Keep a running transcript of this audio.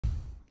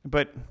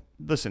But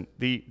listen,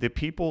 the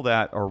people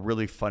that are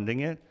really funding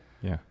it,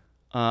 yeah.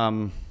 I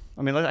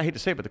mean, I hate to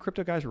say it, but the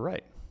crypto guys were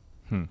right.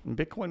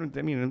 Bitcoin,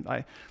 I mean,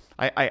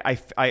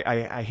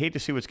 I hate to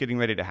see what's getting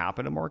ready to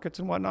happen in markets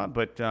and whatnot,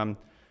 but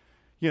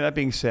that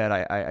being said,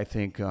 I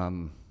think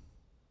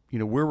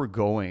where we're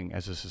going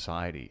as a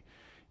society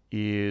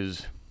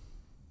is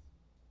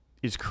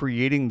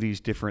creating these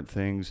different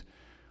things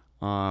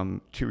to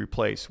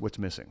replace what's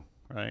missing,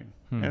 right?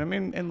 And I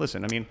mean, and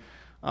listen, I mean,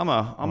 I'm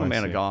a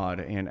man of God,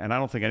 and I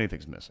don't think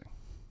anything's missing,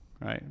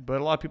 right?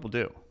 But a lot of people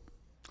do.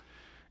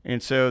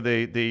 And so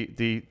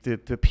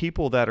the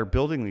people that are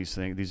building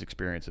these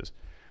experiences,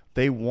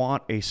 they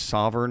want a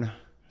sovereign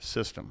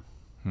system.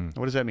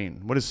 What does that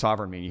mean? What does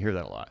sovereign mean? You hear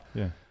that a lot.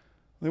 Yeah.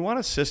 They want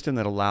a system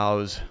that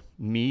allows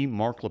me,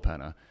 Mark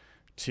LaPenna,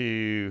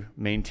 to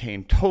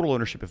maintain total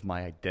ownership of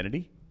my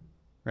identity.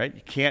 Right?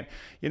 You can't.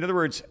 In other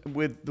words,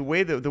 with the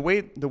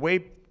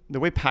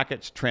way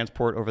packets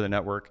transport over the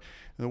network,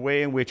 the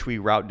way in which we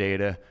route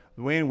data,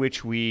 the way in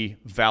which we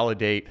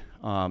validate,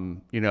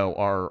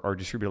 our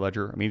distributed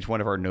ledger. I mean, each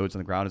one of our nodes on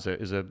the ground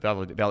is a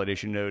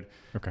validation node.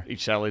 Okay.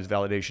 Each satellite is a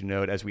validation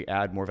node. As we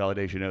add more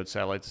validation nodes,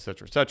 satellites, et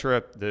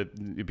cetera,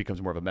 it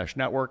becomes more of a mesh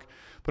network,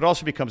 but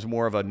also becomes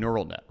more of a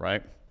neural net,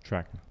 right?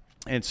 Tracking.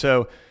 And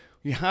so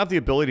you have the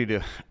ability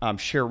to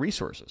share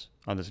resources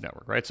on this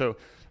network, right? So,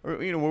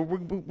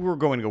 we're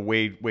going to go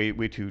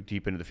way too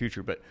deep into the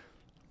future, but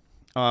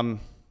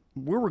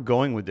where we're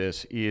going with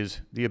this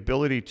is the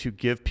ability to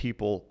give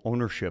people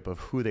ownership of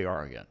who they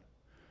are again.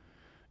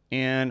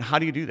 And how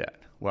do you do that?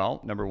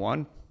 Well, number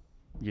one,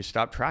 you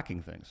stop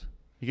tracking things.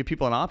 You give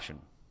people an option,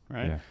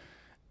 right? Yeah.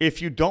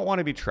 If you don't want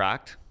to be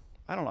tracked,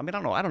 I don't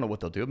know what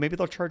they'll do. Maybe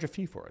they'll charge a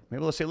fee for it.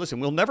 Maybe they'll say, listen,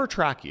 we'll never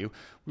track you.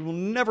 We will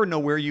never know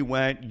where you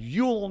went.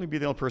 You'll only be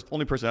the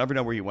only person to ever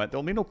know where you went.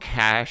 There'll be no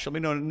cash. There'll be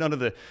none of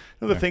the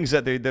things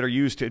that are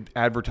used to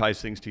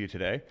advertise things to you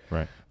today.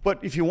 Right.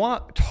 But if you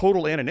want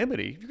total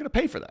anonymity, you're going to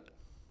pay for that.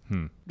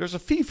 There's a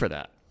fee for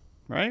that,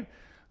 right?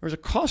 There's a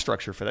cost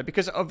structure for that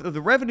because of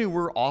the revenue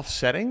we're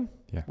offsetting,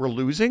 we're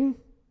losing.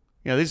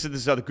 This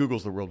is how the Googles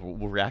of the world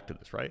will react to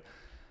this, right?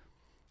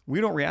 We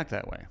don't react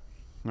that way,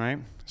 right?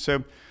 So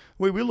the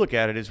way we look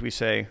at it is we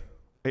say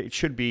it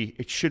should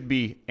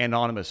be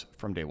anonymous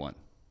from day one.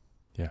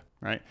 Yeah.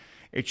 Right?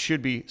 It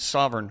should be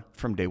sovereign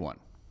from day one.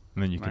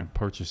 And then you can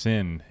purchase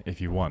in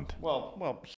if you want. Well,